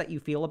worse that you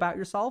feel about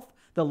yourself,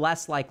 the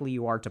less likely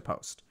you are to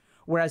post.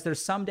 Whereas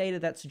there's some data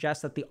that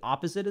suggests that the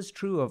opposite is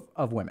true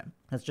of women.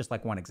 That's just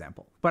like one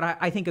example. But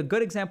I think a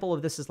good example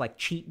of this is like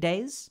cheat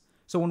days.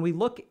 So when we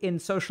look in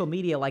social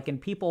media, like and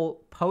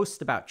people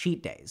post about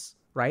cheat days,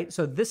 right?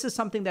 So this is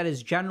something that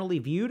is generally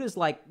viewed as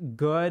like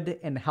good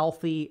and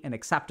healthy and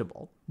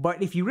acceptable.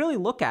 But if you really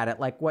look at it,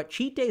 like what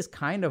cheat days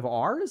kind of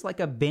are is like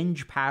a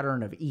binge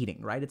pattern of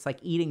eating, right? It's like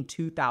eating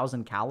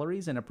 2,000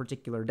 calories in a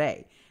particular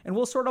day. And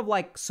we'll sort of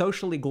like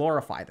socially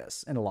glorify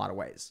this in a lot of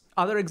ways.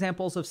 Other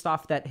examples of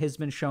stuff that has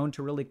been shown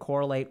to really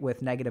correlate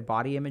with negative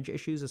body image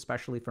issues,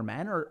 especially for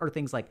men, are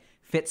things like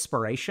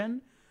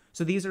fitspiration.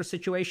 So these are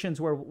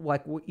situations where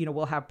like, you know,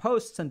 we'll have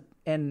posts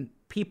and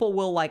people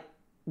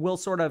will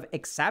sort of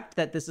accept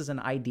that this is an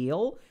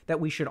ideal that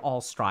we should all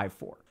strive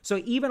for.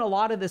 So even a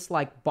lot of this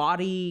like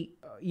body,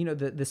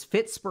 this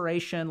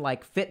fitspiration,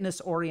 like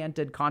fitness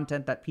oriented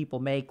content that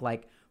people make,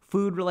 like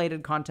food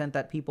related content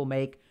that people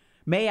make,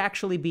 may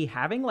actually be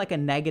having like a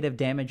negative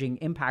damaging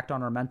impact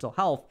on our mental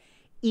health,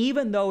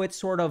 even though it's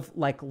sort of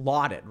like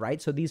lauded,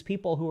 right? So these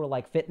people who are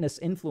like fitness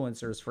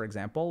influencers, for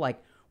example,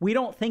 like we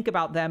don't think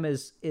about them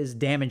as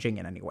damaging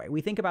in any way.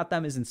 We think about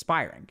them as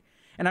inspiring.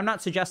 And I'm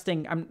not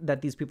suggesting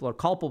that these people are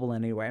culpable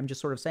in any way. I'm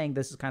just sort of saying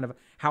this is kind of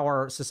how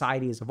our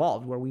society has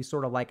evolved, where we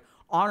sort of like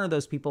honor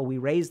those people. We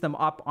raise them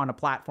up on a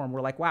platform.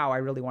 We're like, wow, I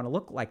really want to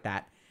look like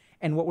that.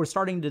 And what we're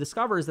starting to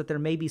discover is that there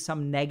may be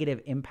some negative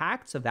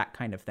impacts of that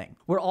kind of thing.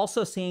 We're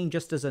also seeing,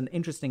 just as an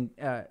interesting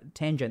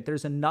tangent,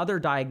 there's another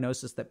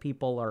diagnosis that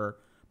people are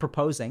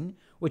proposing,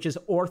 which is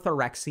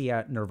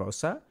orthorexia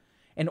nervosa.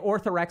 And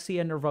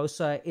orthorexia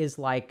nervosa is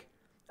like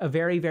a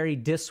very, very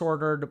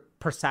disordered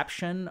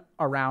perception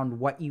around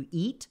what you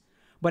eat,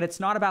 but it's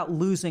not about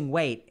losing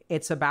weight.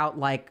 It's about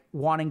like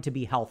wanting to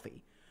be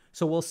healthy.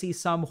 So we'll see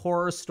some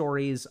horror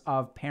stories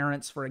of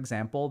parents, for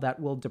example, that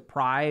will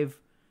deprive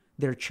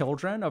their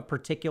children of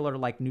particular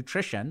like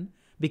nutrition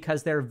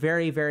because they're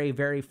very, very,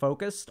 very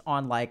focused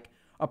on like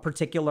a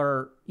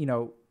particular,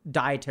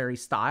 dietary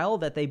style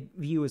that they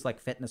view as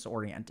like fitness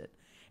oriented.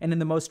 And in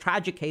the most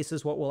tragic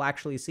cases, what we'll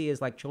actually see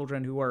is like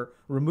children who are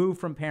removed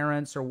from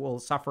parents or will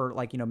suffer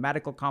like,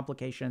 medical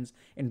complications.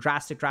 In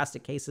drastic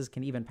cases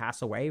can even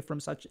pass away from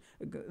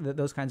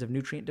those kinds of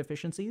nutrient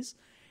deficiencies.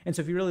 And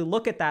so if you really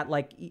look at that,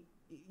 like,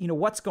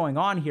 what's going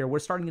on here, we're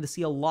starting to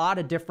see a lot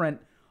of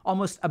different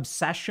almost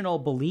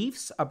obsessional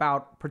beliefs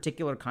about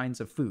particular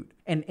kinds of food.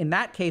 And in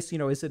that case,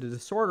 is it a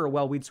disorder?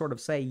 Well, we'd sort of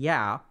say,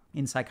 yeah,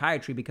 in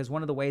psychiatry, because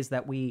one of the ways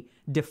that we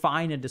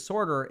define a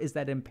disorder is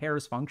that it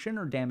impairs function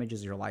or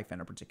damages your life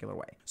in a particular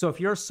way. So if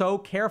you're so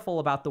careful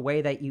about the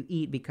way that you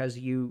eat because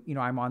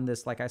I'm on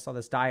this, like I saw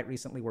this diet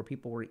recently where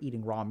people were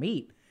eating raw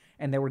meat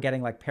and they were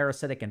getting like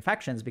parasitic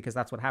infections, because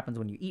that's what happens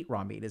when you eat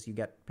raw meat is you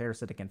get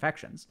parasitic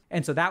infections.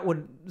 And so that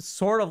would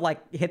sort of like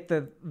hit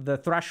the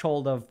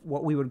threshold of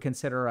what we would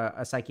consider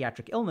a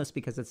psychiatric illness,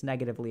 because it's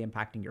negatively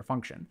impacting your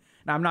function.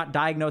 Now, I'm not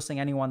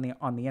diagnosing anyone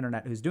on the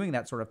internet who's doing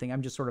that sort of thing.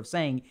 I'm just sort of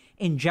saying,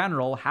 in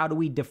general, how do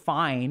we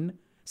define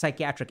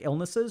psychiatric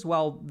illnesses?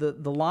 Well,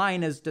 the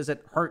line is, does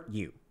it hurt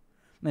you?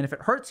 And if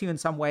it hurts you in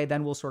some way,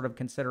 then we'll sort of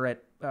consider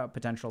it a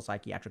potential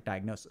psychiatric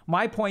diagnosis.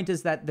 My point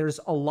is that there's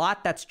a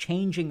lot that's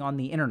changing on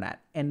the internet,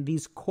 and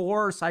these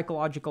core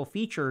psychological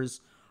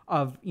features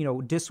of,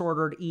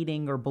 disordered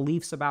eating or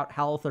beliefs about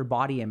health or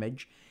body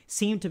image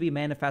seem to be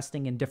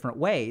manifesting in different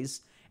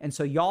ways. And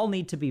so y'all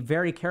need to be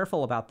very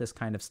careful about this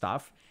kind of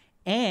stuff.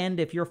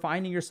 And if you're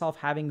finding yourself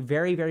having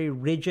very, very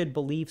rigid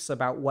beliefs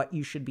about what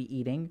you should be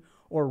eating,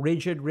 or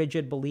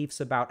rigid beliefs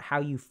about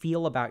how you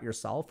feel about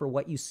yourself or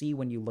what you see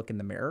when you look in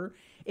the mirror,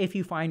 if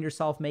you find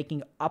yourself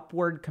making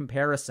upward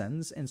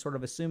comparisons and sort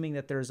of assuming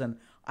that there's an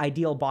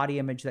ideal body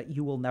image that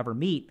you will never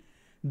meet,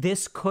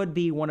 this could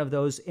be one of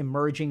those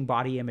emerging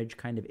body image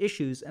kind of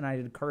issues, and I'd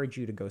encourage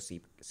you to go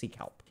seek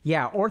help.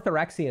 Yeah,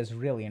 orthorexia is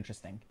really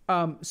interesting.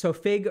 So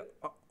Fig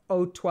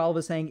 012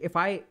 is saying, if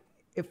I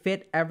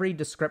fit every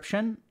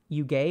description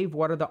you gave,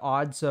 what are the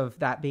odds of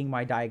that being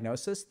my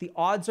diagnosis? The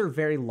odds are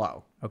very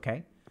low,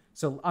 okay?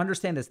 So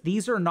understand this.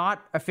 These are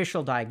not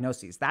official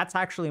diagnoses. That's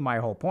actually my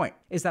whole point,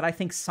 is that I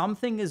think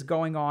something is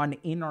going on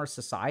in our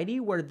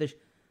society where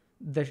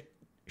the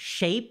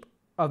shape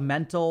of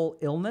mental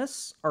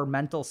illness or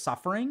mental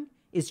suffering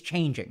is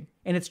changing.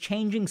 And it's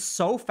changing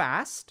so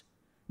fast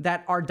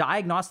that our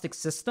diagnostic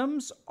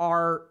systems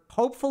are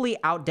hopefully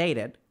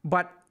outdated,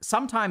 but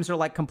sometimes are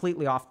like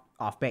completely off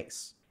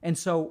base. And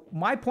so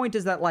my point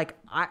is that like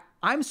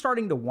I'm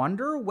starting to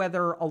wonder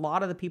whether a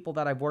lot of the people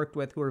that I've worked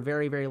with who are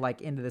very, very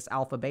like into this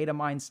alpha beta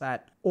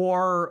mindset,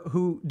 or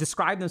who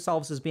describe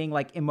themselves as being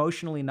like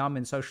emotionally numb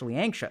and socially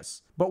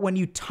anxious. But when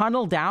you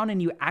tunnel down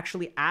and you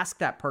actually ask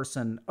that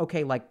person,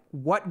 okay, like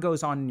what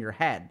goes on in your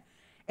head?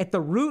 At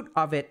the root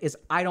of it is,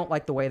 I don't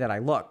like the way that I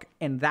look.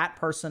 And that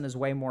person is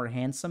way more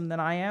handsome than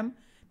I am.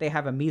 They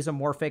have a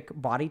mesomorphic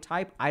body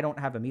type. I don't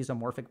have a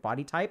mesomorphic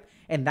body type.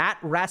 And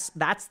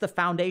that's the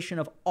foundation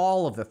of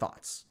all of the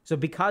thoughts. So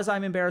because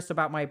I'm embarrassed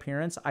about my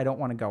appearance, I don't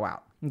want to go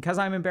out. Because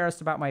I'm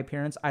embarrassed about my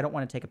appearance, I don't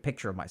want to take a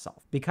picture of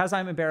myself. Because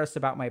I'm embarrassed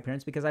about my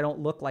appearance, because I don't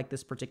look like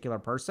this particular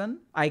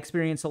person, I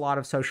experience a lot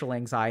of social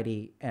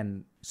anxiety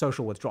and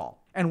social withdrawal.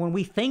 And when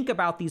we think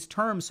about these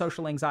terms,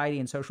 social anxiety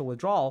and social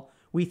withdrawal,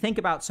 we think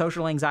about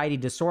social anxiety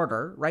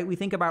disorder, right? We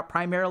think about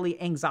primarily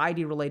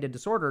anxiety-related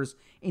disorders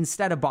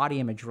instead of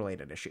body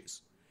image-related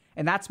issues.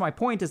 And that's my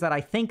point, is that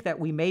I think that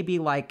we may be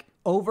like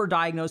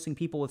over-diagnosing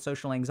people with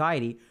social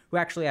anxiety who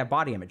actually have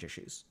body image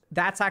issues.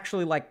 That's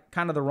actually like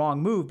kind of the wrong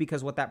move,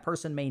 because what that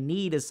person may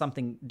need is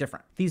something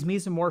different. These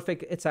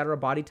mesomorphic, et cetera,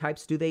 body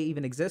types, do they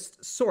even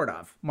exist? Sort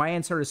of. My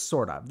answer is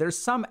sort of. There's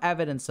some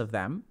evidence of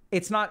them.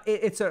 It's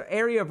an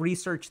area of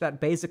research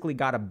that basically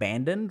got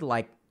abandoned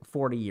like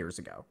 40 years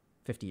ago.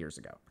 50 years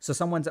ago.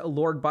 So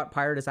Lord Butt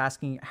Pirate is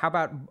asking, how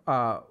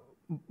about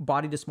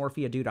body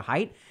dysmorphia due to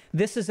height?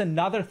 This is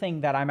another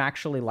thing that I'm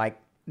actually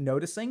like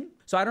noticing.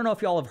 So I don't know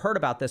if y'all have heard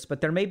about this, but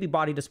there may be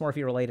body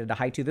dysmorphia related to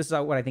height too. This is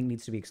what I think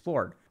needs to be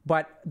explored.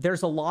 But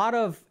there's a lot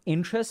of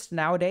interest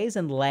nowadays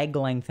in leg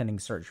lengthening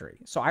surgery.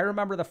 So I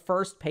remember the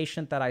first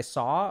patient that I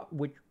saw,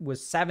 which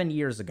was 7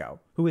 years ago,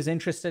 who was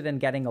interested in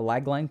getting a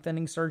leg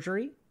lengthening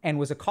surgery and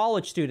was a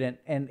college student.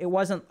 And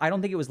I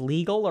don't think it was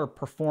legal or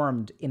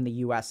performed in the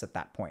US at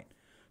that point.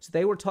 So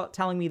they were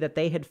telling me that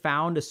they had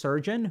found a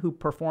surgeon who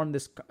performed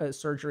this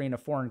surgery in a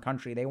foreign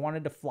country. They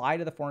wanted to fly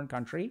to the foreign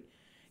country,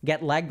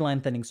 get leg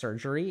lengthening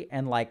surgery,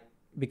 and like,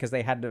 because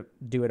they had to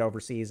do it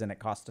overseas and it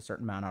cost a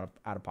certain amount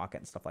out of pocket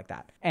and stuff like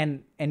that.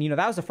 And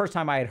that was the first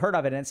time I had heard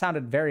of it, and it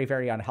sounded very,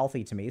 very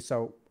unhealthy to me.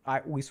 So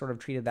we sort of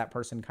treated that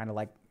person kind of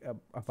like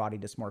a body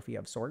dysmorphia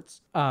of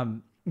sorts.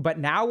 But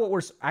now what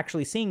we're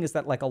actually seeing is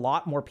that like a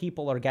lot more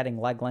people are getting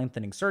leg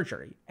lengthening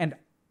surgery. And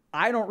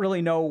I don't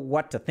really know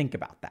what to think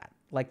about that.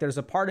 Like there's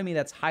a part of me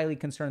that's highly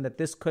concerned that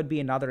this could be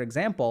another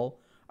example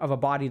of a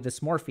body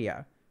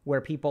dysmorphia,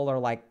 where people are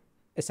like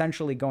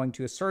essentially going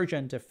to a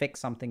surgeon to fix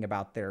something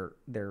about their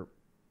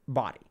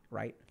body,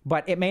 right?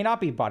 But it may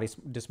not be body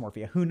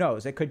dysmorphia. Who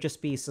knows? It could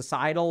just be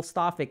societal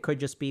stuff. It could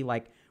just be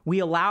like, we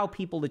allow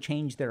people to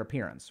change their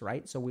appearance,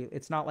 right? So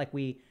it's not like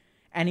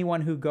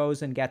anyone who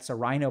goes and gets a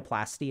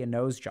rhinoplasty, a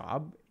nose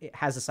job, it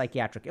has a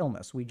psychiatric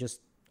illness. We just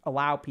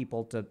allow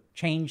people to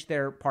change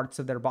their parts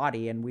of their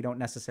body, and we don't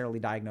necessarily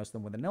diagnose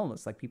them with an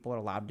illness. Like, people are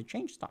allowed to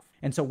change stuff.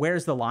 And so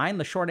where's the line?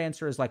 The short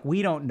answer is like,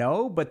 we don't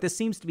know, but this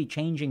seems to be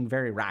changing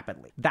very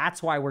rapidly.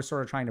 That's why we're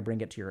sort of trying to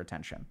bring it to your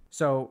attention.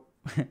 So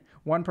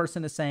one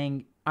person is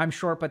saying, I'm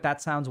short, but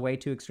that sounds way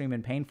too extreme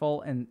and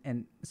painful.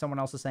 And someone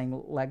else is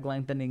saying leg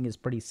lengthening is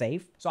pretty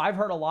safe. So I've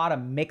heard a lot of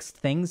mixed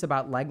things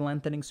about leg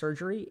lengthening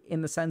surgery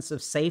in the sense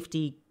of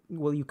safety.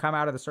 Will you come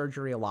out of the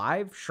surgery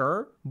alive?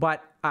 Sure.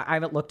 But I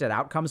haven't looked at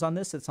outcomes on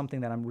this. It's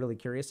something that I'm really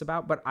curious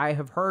about. But I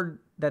have heard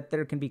that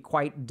there can be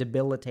quite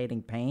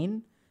debilitating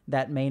pain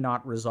that may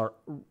not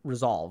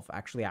resolve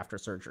actually after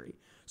surgery.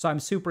 So I'm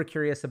super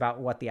curious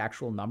about what the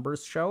actual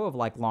numbers show of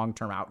like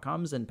long-term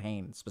outcomes and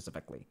pain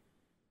specifically.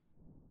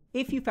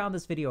 If you found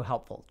this video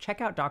helpful,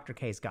 check out Dr.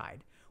 K's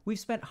guide. We've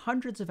spent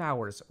hundreds of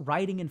hours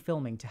writing and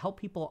filming to help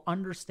people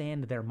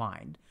understand their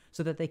mind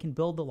so that they can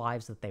build the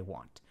lives that they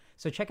want.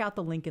 So check out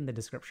the link in the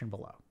description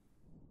below.